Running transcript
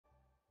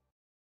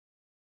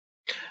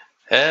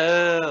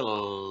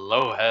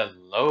Hello,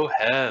 hello,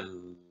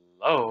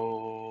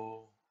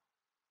 hello.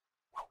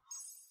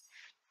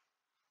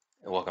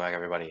 And welcome back,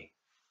 everybody.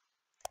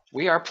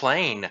 We are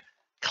playing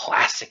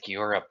Classic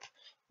Europe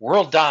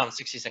World Dom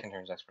 60-second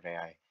turns expert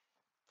AI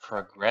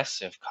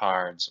progressive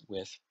cards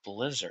with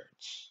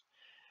blizzards.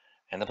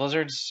 And the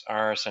blizzards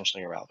are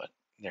essentially irrelevant.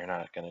 They're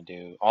not going to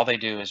do, all they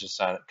do is just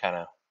kind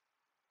of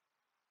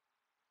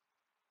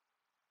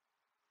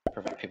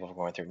prevent people from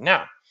going through.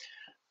 Now,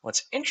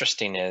 what's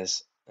interesting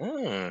is,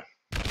 now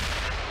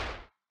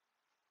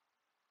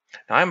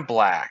I'm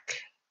black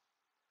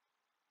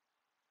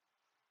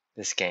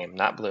this game,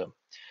 not blue.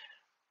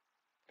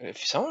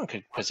 If someone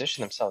could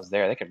position themselves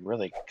there, they could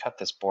really cut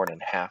this board in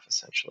half,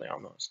 essentially,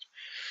 almost.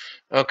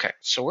 Okay,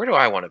 so where do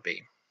I want to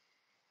be?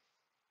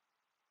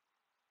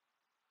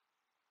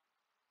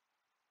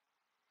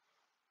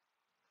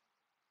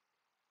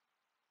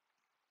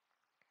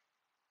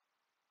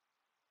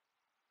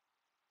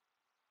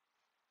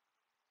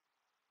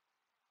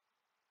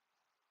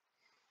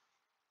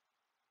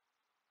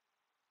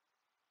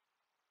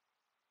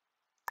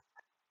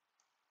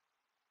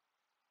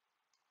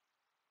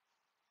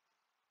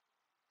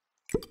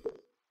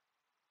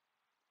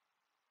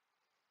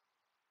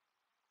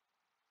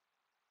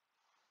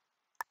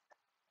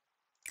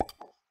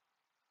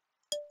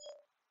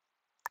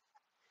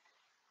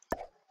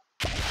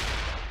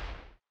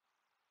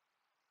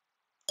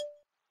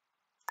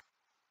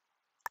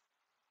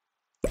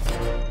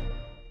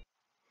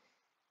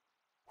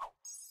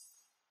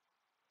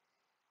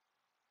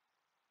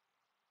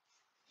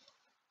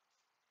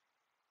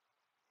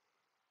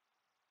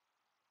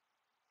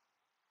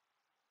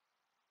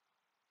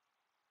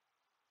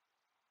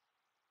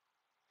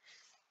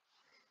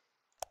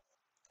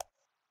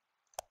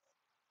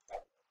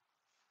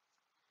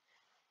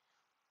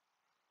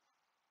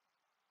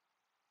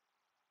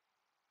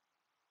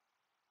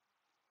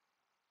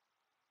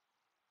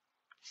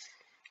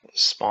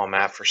 Small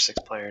map for 6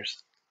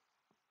 players.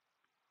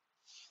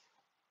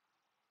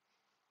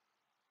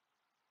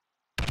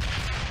 But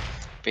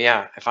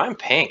yeah, if I'm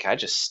pink, I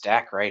just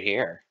stack right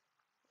here.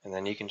 And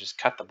then you can just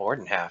cut the board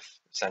in half,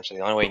 essentially.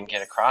 The only way you can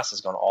get across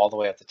is going all the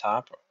way up the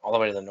top, all the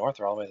way to the north,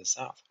 or all the way to the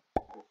south.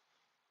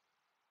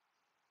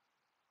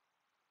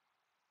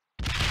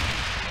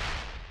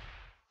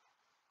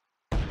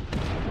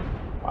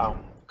 Wow,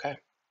 okay.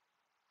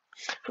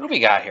 Who do we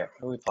got here?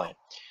 Who are we playing?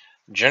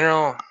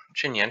 General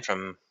Chinyan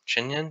from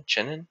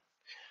Chinin,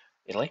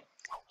 Italy.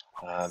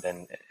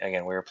 Then,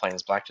 again, we were playing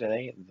as black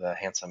today, the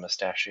handsome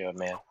mustachioed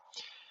man.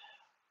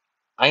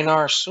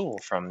 Einar Sewell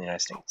from the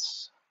United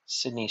States.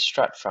 Sydney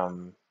Strutt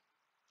from...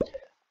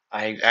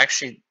 I at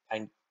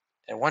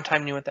one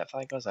time knew what that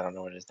flag was. I don't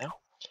know what it is now.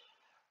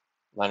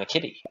 Lina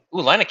Kitty.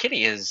 Ooh, Lina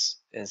Kitty is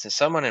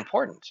someone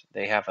important.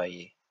 They have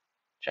a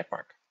check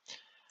mark.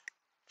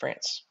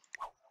 France.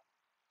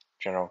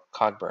 General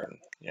Cogburn,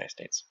 United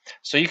States.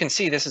 So you can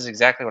see this is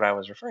exactly what I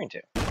was referring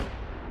to.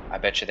 I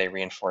bet you they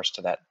reinforced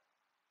to that.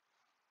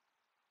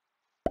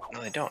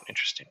 No, they don't.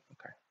 Interesting.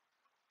 Okay.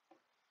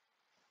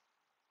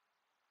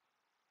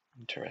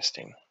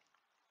 Interesting.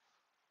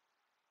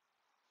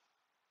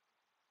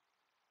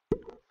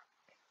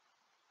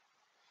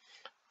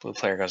 Blue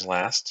player goes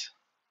last.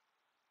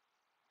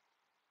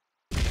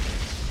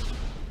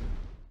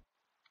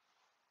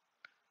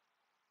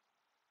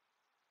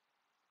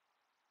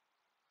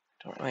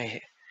 Don't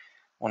really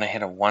want to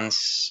hit a 1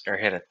 or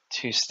hit a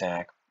 2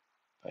 stack,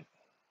 but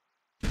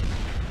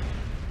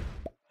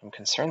I'm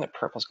concerned that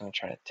purple's going to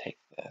try to take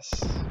this.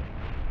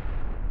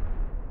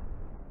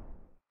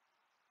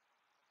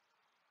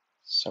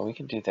 So we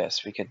could do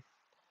this. We could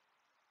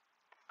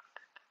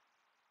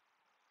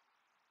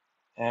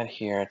add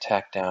here,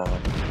 attack down,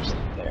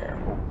 there.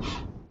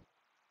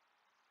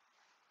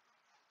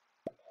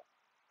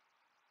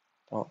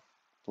 Oh,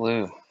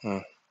 blue.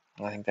 I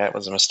think that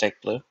was a mistake,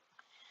 blue.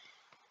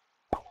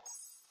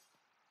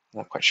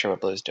 Not quite sure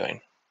what blue is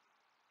doing.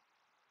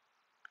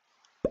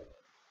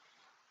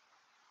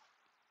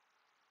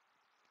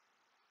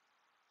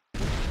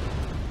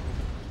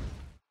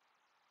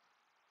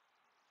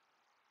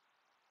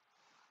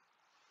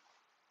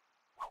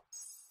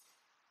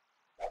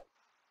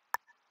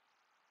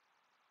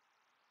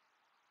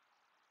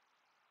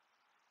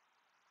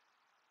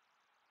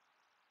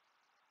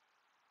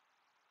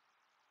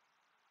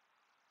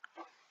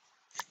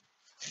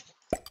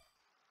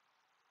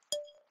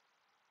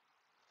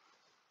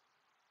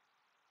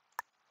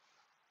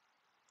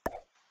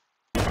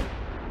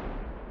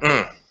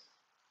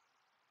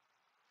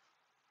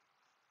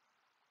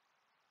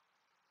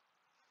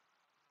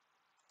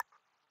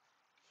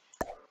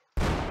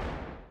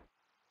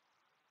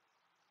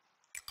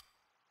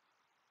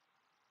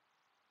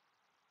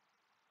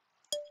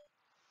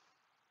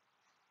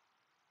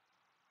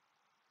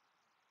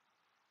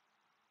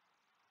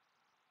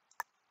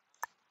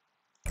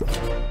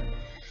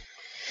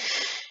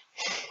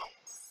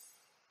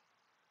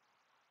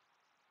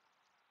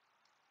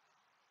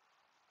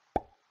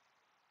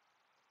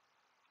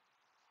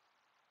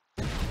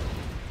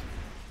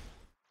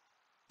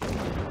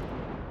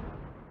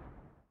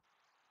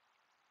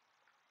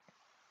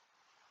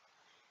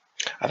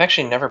 I've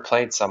actually never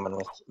played someone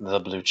with the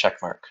blue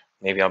check mark.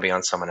 Maybe I'll be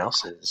on someone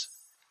else's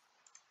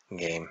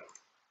game.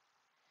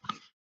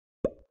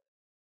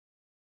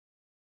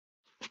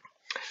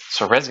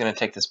 So red's going to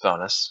take this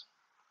bonus,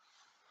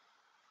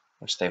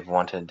 which they've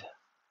wanted.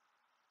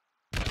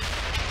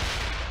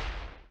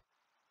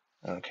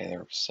 Okay,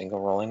 they're single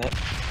rolling it.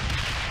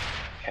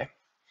 Okay.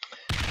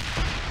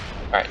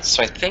 All right,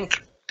 so I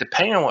think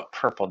depending on what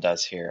purple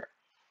does here,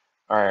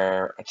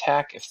 our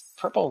attack, if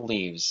purple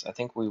leaves, I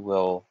think we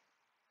will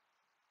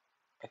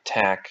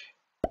attack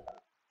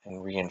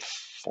and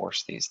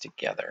reinforce these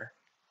together.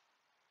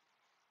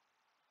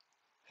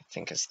 I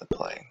think is the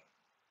play.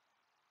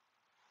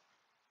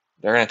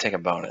 They're going to take a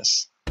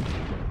bonus.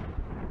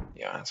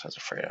 Yeah, that's what I was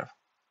afraid of.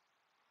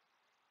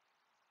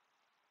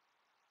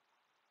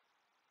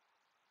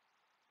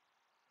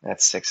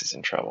 That 6 is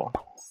in trouble.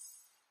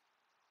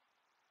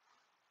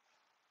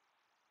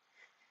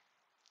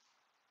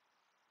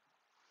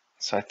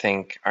 So I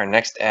think our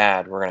next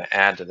add, we're going to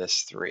add to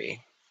this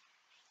 3.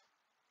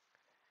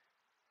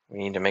 We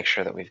need to make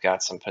sure that we've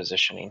got some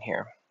positioning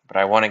here. But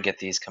I want to get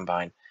these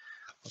combined.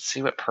 Let's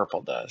see what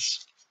purple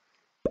does.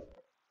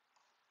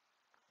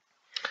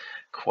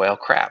 Quail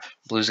crap.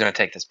 Blue's going to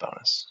take this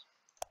bonus.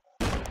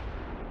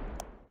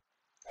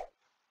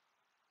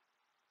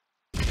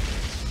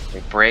 We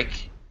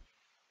break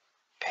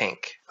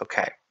pink.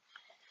 Okay.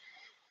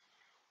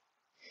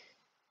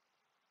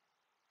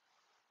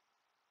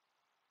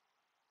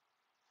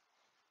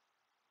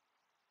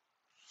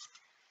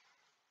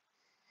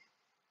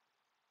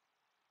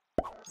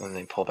 And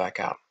then pull back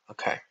out.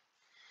 Okay.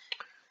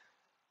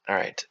 All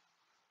right.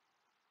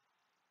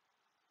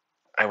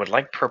 I would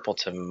like purple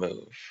to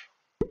move.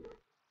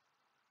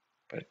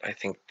 But I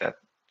think that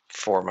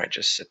 4 might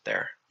just sit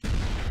there.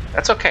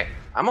 That's okay.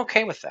 I'm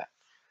okay with that.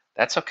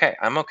 That's okay.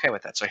 I'm okay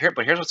with that. So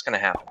here's what's going to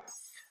happen.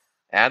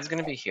 Add's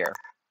going to be here.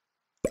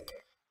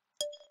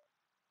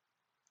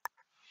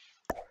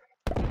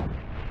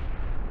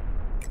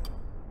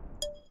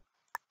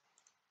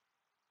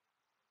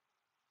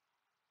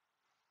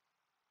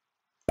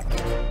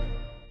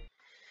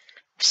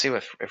 See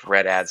if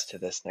red adds to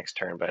this next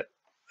turn, but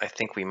I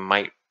think we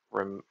might.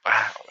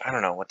 I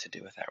don't know what to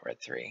do with that red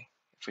 3.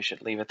 If we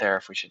should leave it there,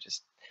 if we should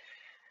just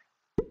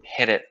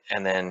hit it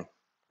and then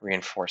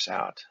reinforce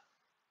out.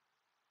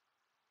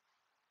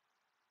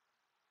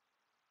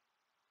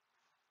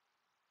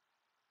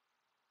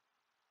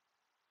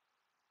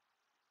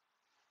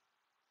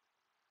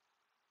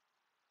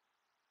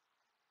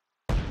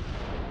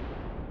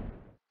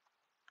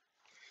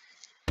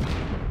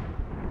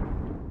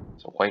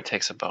 So white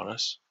takes a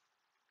bonus.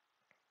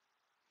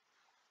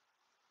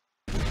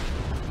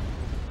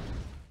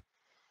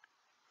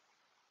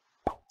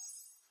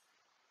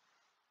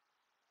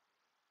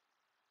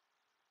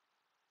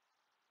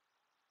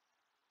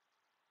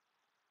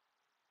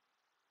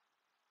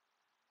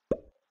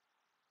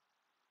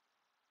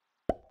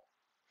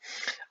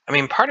 I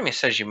mean, part of me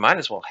says you might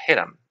as well hit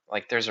them.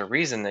 Like, there's a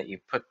reason that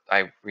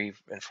I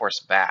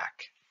reinforce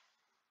back.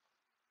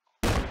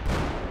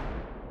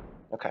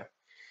 Okay.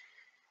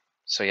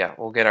 So yeah,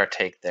 we'll get our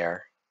take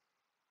there.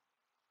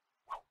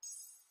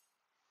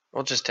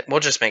 We'll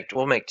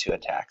make 2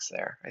 attacks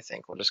there. I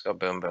think we'll just go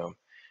boom boom,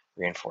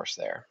 reinforce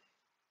there.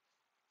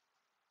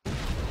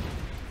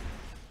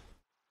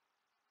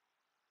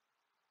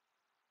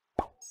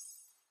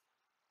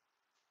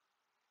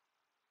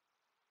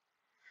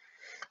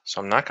 So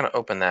I'm not going to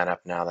open that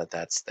up now that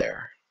that's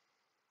there.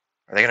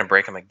 Are they going to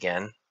break them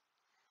again?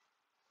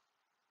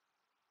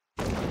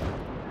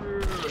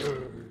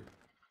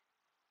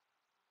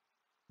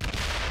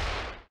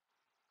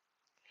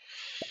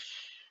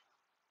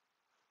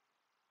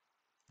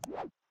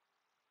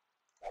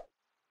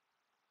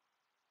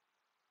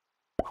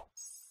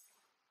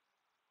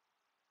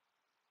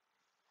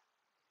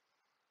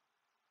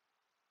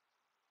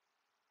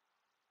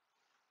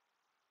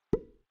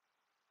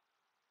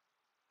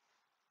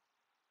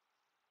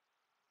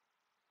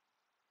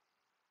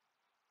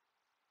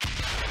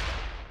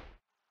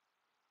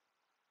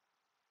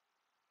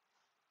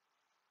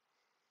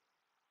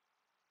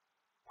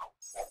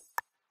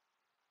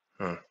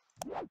 Hmm.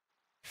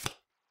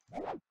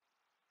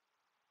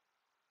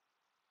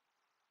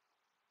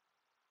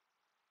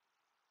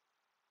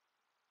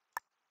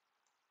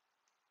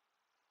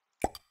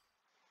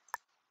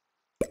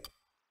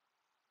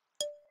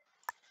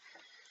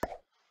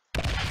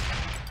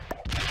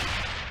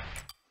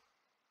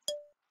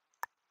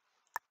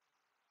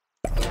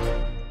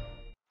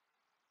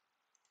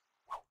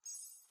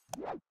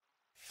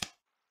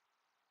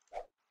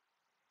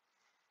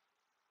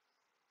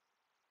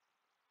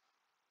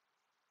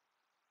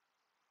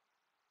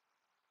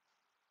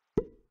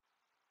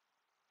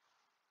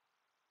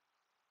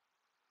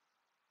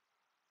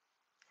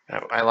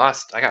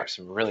 I got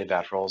some really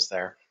bad rolls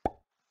there.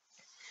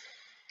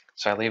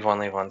 So I leave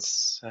 1,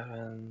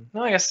 7.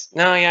 No, I guess,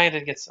 no, yeah,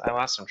 I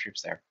lost some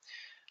troops there.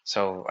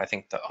 So I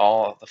think the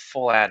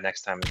full ad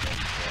next time is going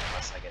to be here,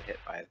 unless I get hit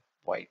by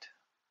white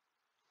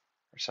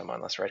or someone,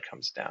 unless red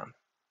comes down.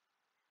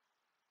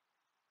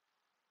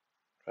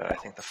 but I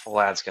think the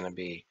full ad's going to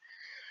be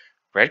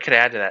red could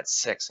add to that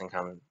 6 and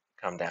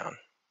come down.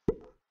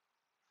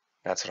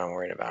 That's what I'm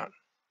worried about.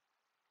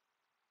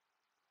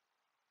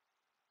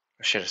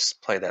 I should have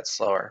played that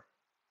slower.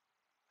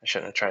 I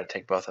shouldn't have tried to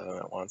take both of them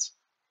at once.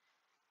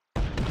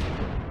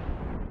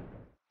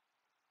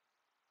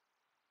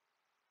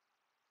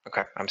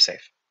 Okay, I'm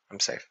safe.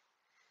 I'm safe.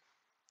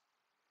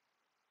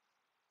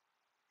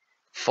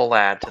 Full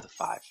add to the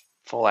 5.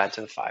 Full add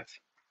to the 5.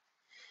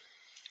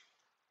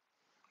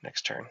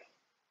 Next turn.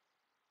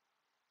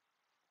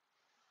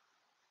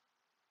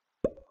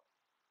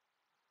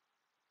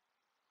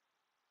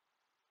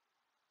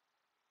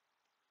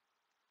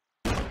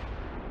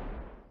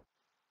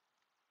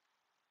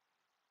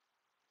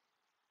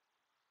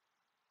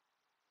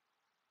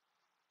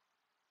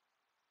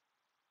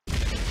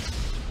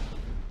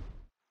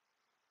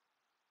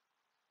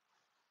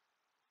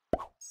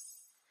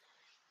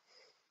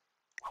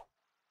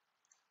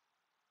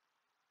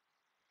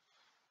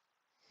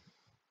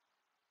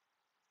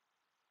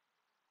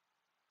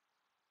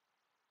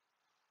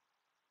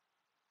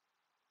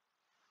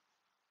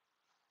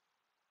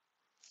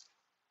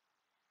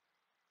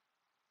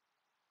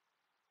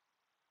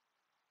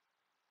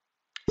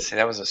 See,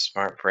 that was a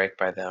smart break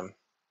by them.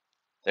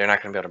 They're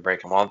not going to be able to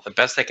break them. Well, the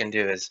best they can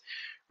do is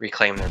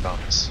reclaim their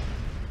bonus.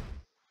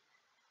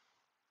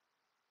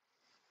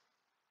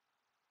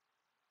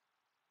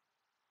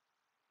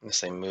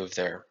 Unless they move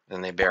there,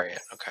 then they bury it.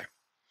 Okay.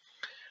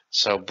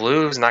 So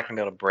blue is not going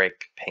to be able to break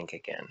pink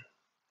again,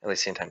 at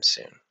least anytime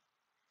soon.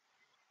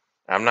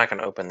 I'm not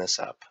going to open this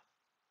up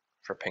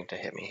for pink to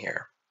hit me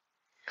here.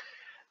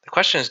 The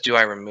question is, do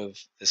I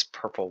remove this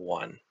purple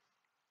 1?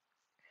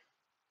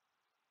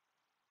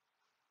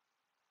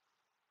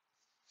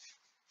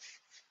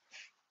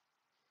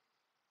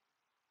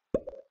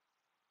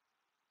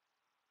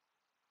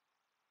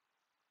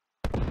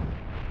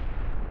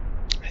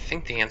 I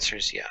think the answer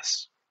is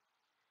yes.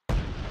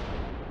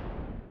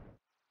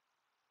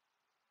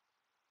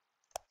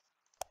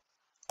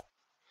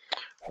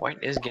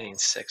 White is getting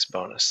 6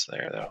 bonus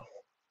there, though.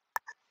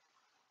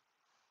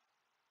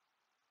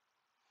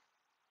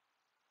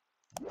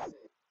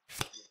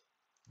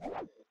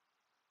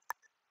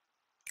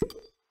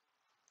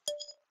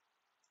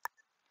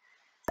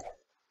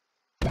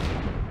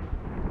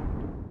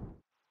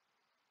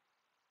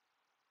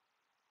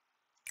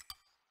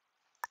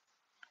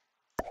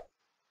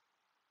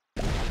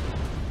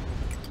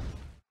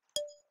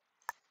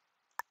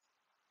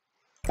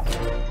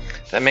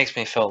 That makes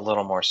me feel a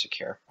little more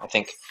secure. I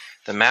think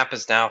the map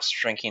is now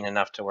shrinking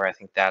enough to where I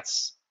think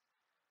that's,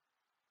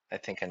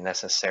 a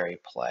necessary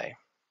play.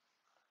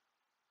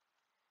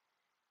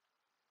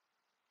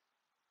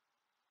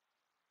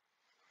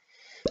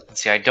 And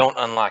see, I don't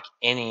unlock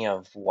any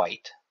of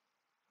white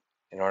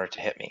in order to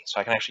hit me.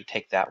 So I can actually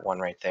take that 1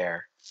 right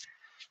there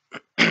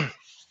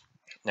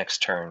next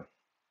turn.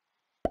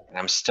 And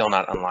I'm still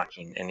not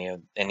unlocking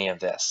any of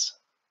this.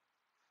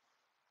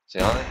 So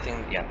the only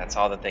thing, yeah, that's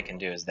all that they can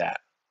do is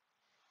that.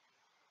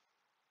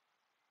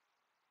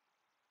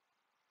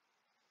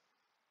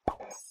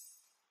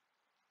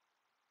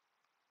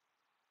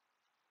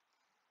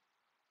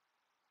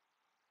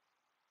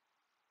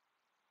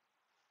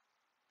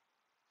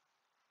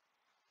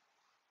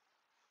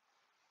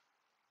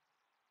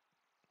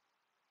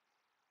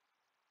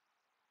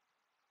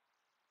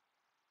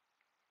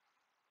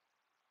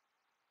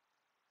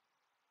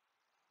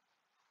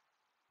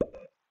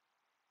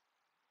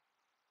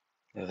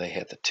 Do they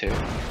hit the 2? Okay.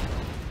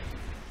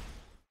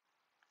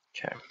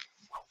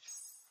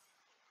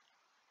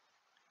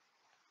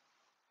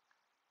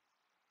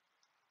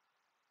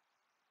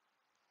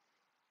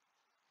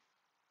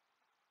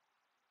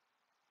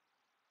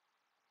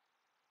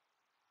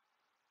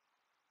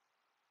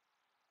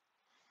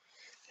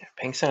 Yeah,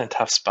 pink's in a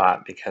tough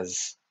spot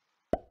because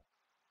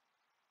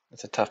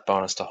it's a tough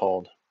bonus to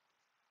hold.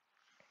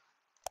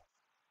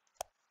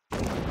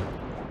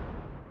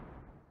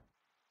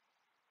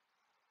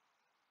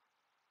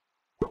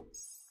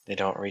 They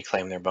don't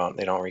reclaim their bone.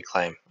 They don't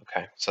reclaim.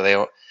 Okay, so they,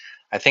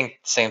 I think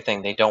same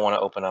thing. They don't want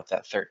to open up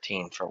that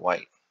 13 for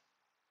white.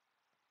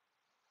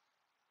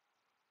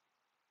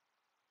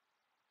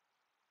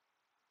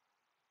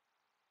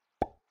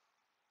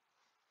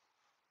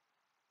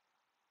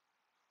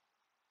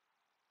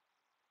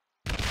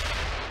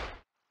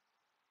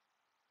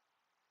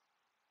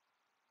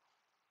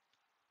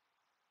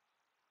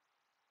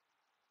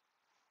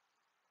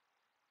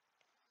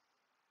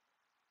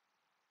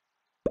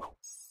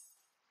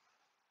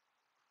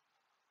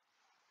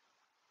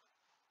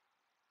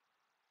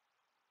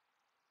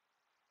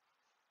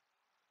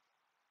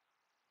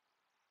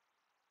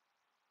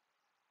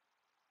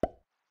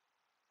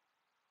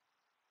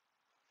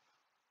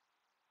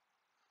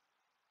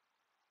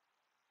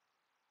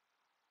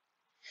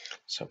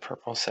 So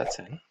purple sets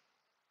in.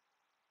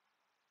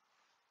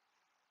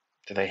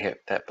 Do they hit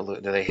that blue?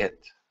 Do they hit?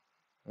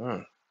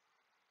 I'm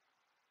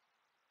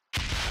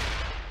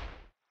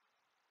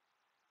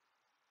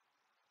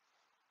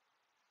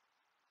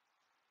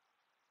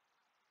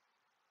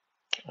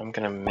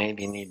gonna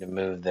maybe need to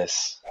move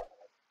this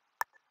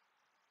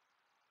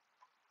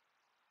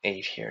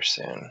 8 here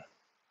soon.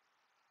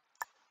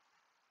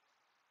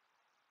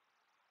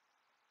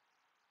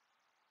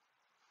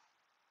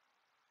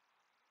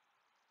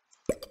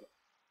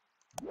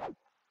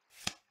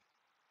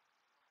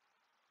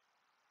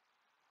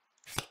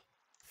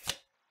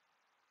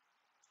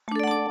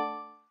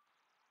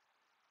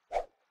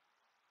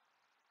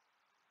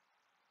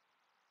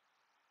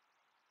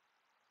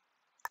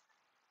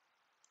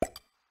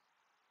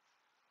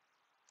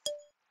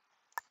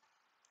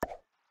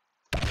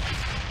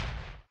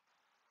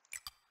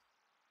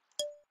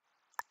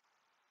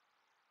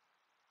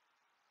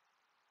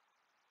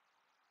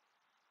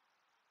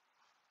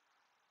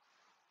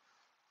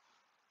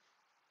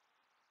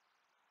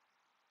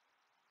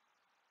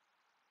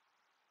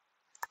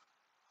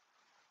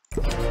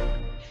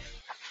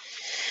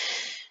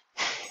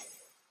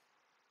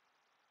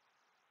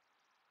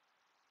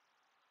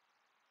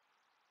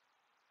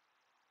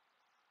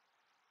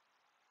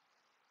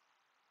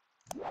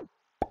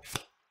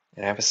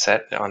 And I have a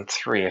set on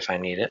 3 if I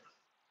need it.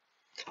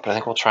 But I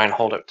think we'll try and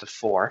hold it to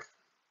 4.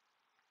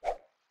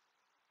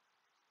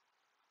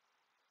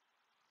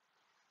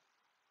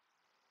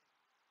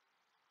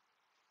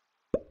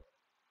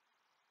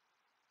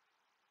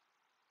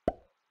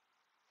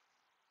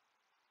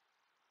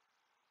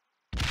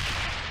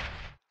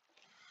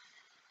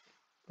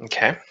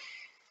 Okay.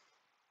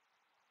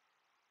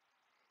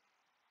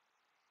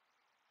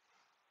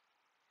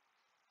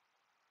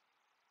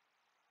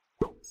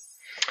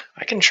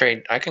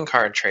 I can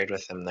card trade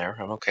with him there.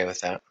 I'm okay with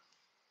that.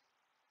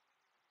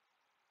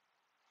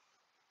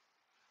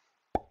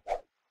 Are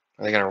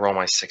they going to roll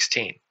my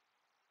 16?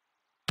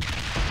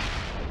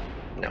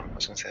 No, I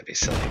was going to say that'd be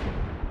silly.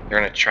 They're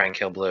going to try and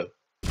kill blue.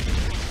 No,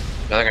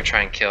 they're going to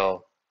try and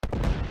kill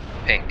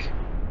pink.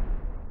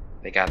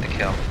 They got the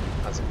kill.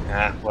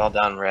 Well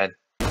done, red.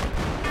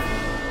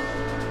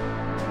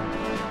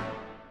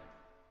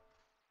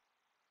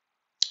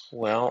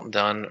 Well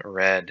done,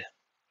 red.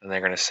 And they're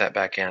going to set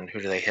back in.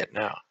 Who do they hit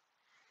now?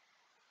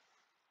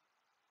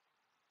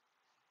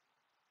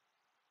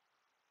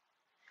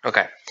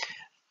 Okay.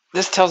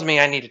 This tells me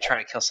I need to try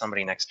to kill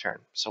somebody next turn.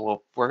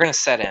 So we're going to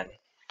set in.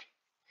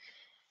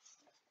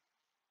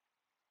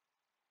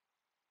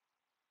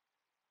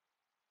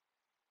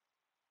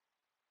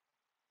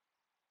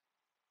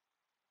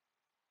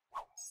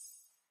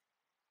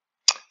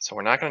 So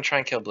we're not going to try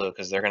and kill blue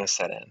because they're going to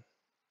set in.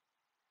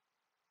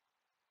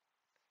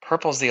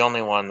 Purple's the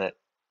only one that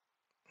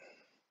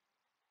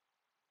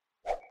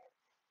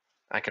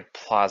I could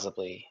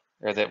plausibly,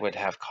 or that would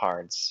have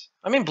cards.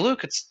 I mean, blue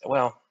could,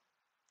 well,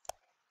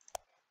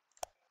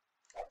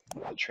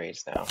 the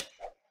trades now.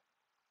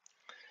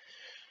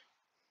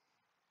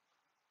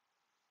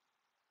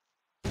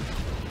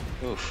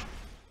 Oof.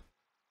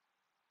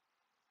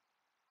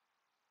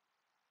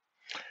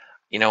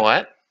 You know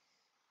what?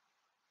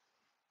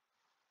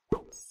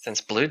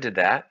 Since blue did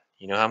that,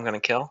 you know how I'm going to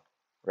kill?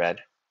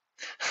 Red.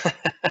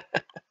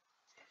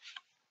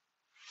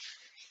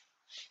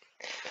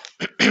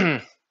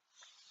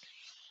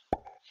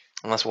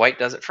 Unless white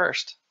does it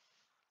first.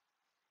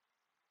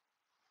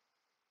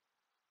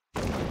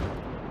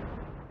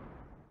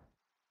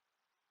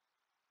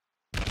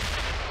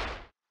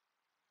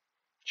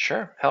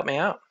 Sure, help me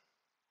out.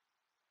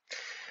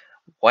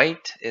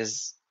 White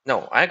is,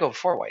 no, I go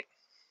before white.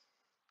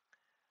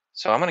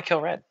 So I'm going to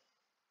kill red.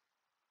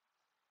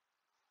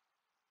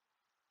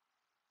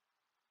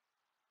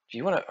 Do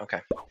you want to,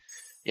 okay.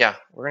 Yeah,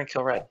 we're going to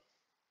kill red.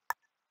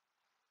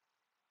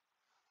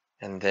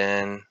 And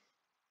then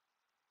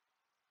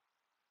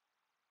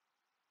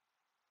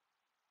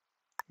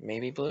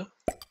maybe blue?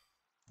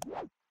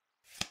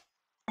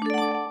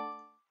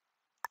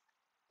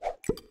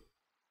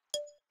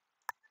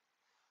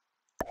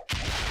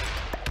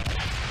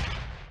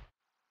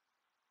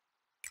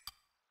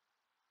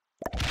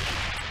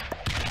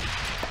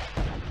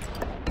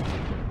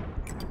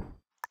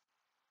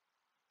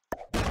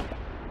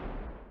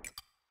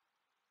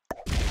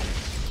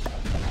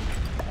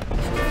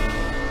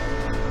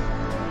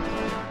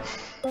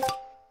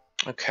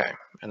 Okay,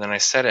 and then I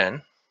set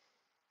in.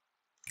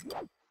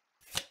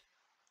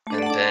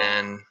 And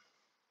then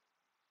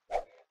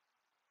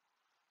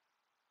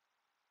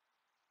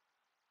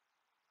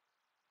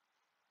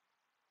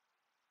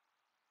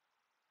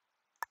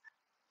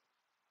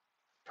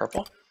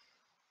purple.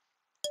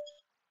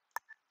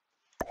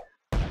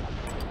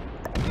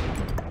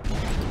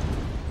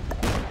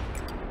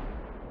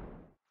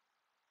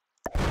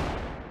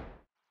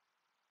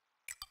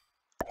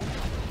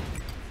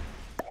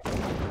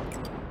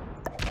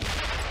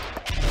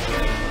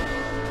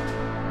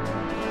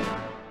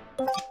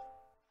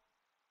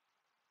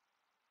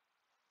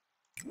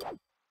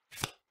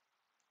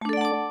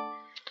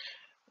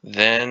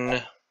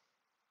 Then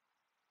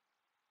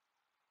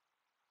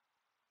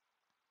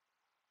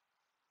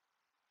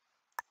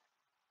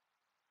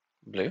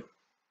blue.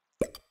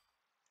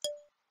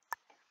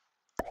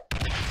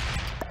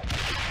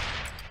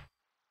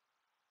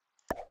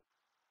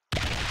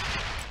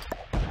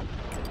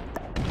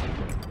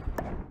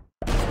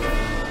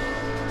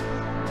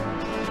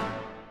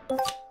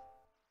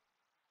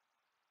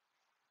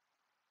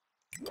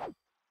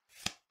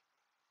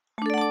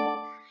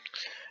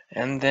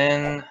 And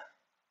then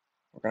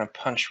we're going to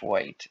punch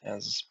white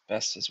as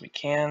best as we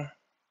can.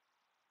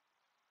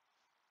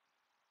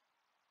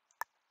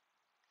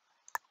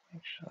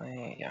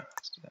 Actually, yeah,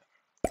 let's do that.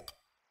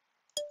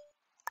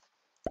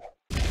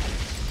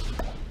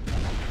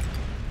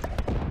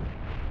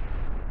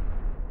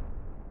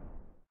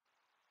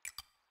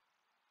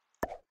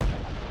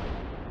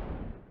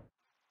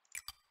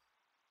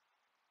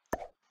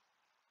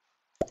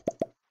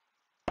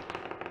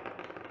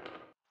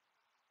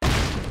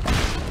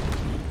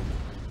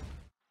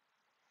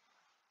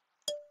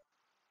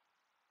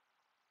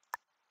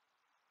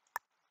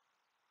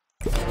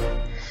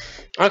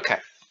 Okay.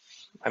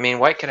 I mean,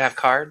 white could have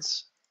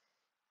cards.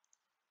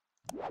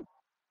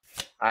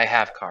 I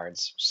have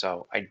cards,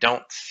 so I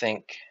don't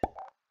think...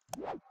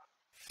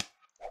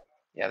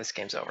 Yeah, this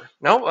game's over.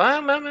 No,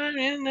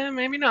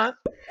 maybe not.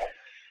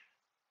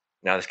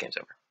 No, this game's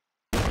over.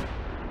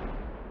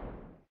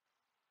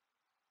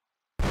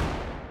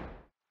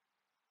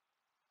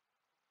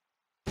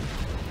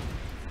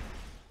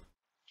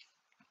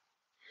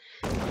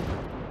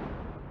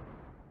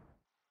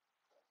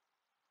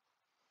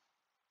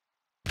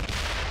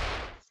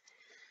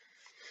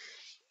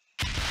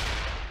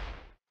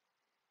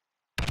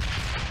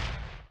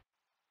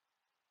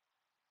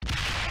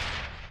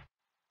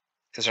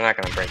 Because they're not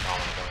going to break all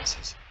my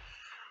bonuses.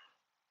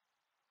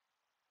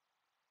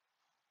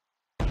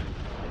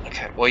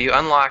 Okay, well, you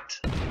unlocked...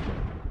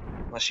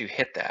 Unless you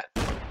hit that.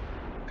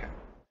 Okay.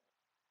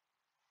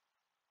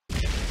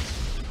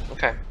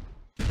 Okay.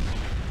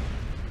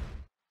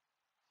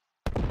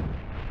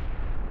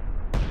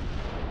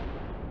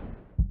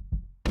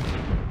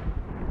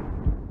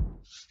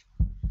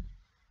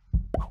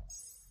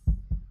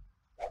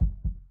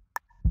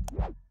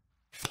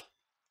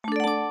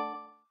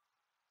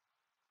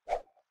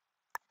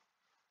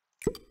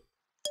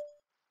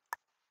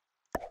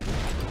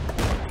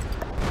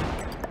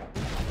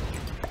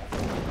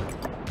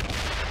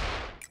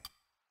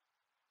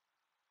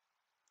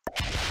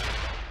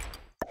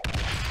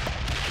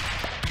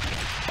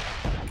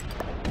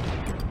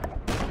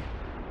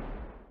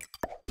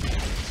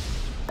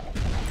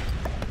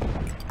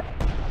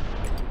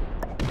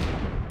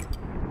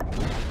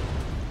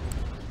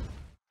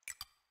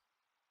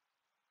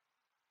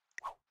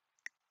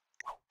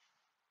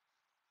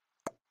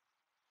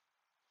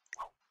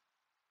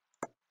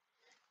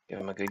 Give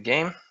him a good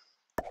game.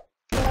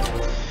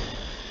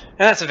 And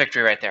that's a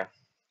victory right there.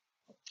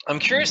 I'm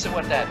curious at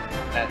what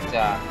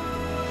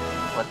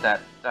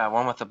that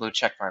one with the blue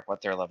check mark,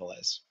 what their level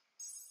is.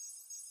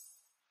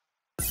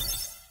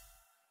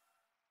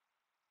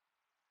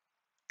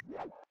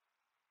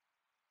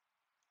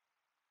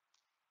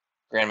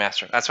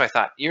 Grandmaster. That's what I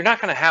thought. You're not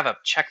going to have a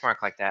check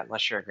mark like that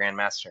unless you're a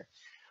Grandmaster.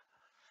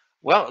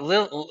 Well,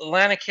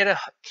 Lana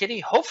Kitty,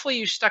 hopefully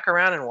you stuck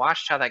around and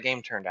watched how that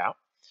game turned out.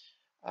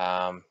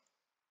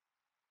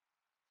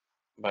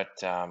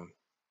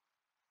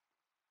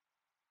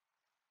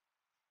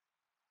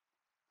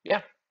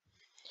 Yeah.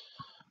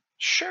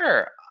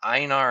 Sure,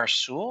 Einar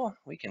Sewell,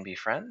 we can be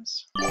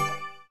friends.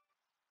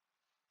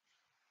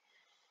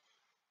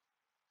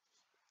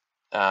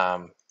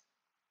 But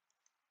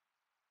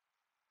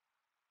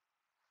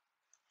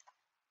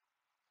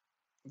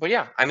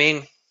yeah, I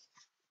mean,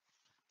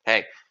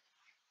 hey,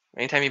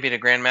 anytime you beat a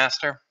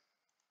Grandmaster,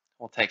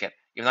 we'll take it.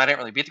 Even though I didn't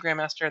really beat the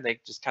Grandmaster, they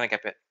just kind of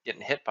kept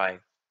getting hit by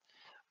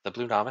the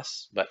Blue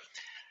Novice. But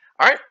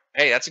all right,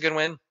 hey, that's a good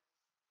win.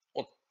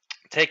 We'll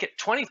take it.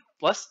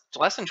 Less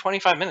than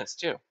 25 minutes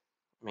too.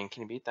 I mean,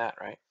 can you beat that,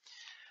 right?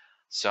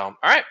 So, all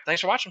right,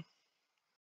 thanks for watching.